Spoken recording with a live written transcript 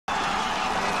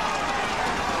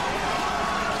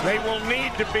They will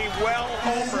need to be well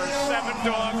over 7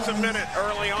 dogs a minute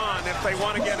early on if they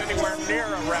want to get anywhere near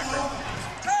a record.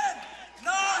 10,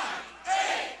 9,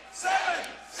 8, 7,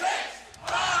 6,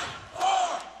 5, 4,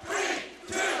 3,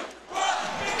 2, 1,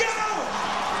 go!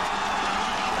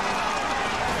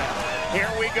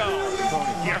 Here we go.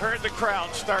 You heard the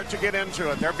crowd start to get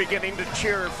into it. They're beginning to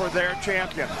cheer for their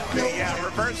champion. The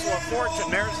reversal of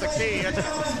fortune, there's the key.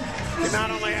 You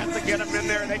not only have to get them in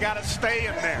there, they got to stay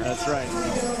in there. That's right.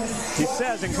 He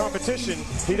says in competition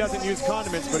he doesn't use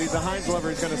condiments, but he's a Heinz lover.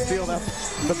 He's going to steal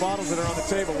the bottles that are on the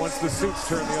table once the suits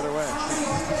turn the other way.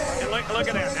 And look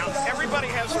at that. Now, everybody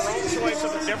has their own choice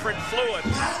of a different fluid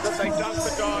that they dunk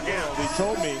the dog in. He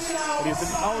told me that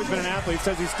he's always been an athlete. He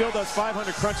says he still does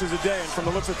 500 crunches a day, and from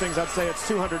the looks of things, I'd say it's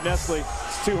 200 Nestle,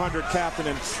 200 Captain,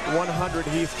 and 100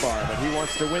 Heath Bar. But he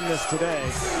wants to win this today.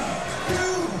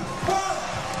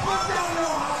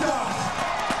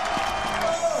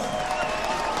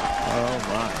 Oh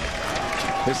my.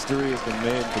 History has been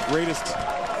made. The greatest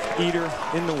eater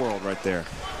in the world right there.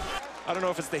 I don't know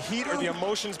if it's the heat or the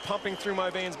emotions pumping through my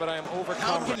veins, but I am overcome.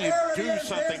 How can you do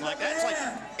something like that? It's like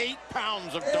 8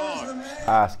 pounds of dog.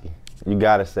 Oski, you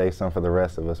got to say something for the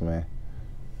rest of us, man.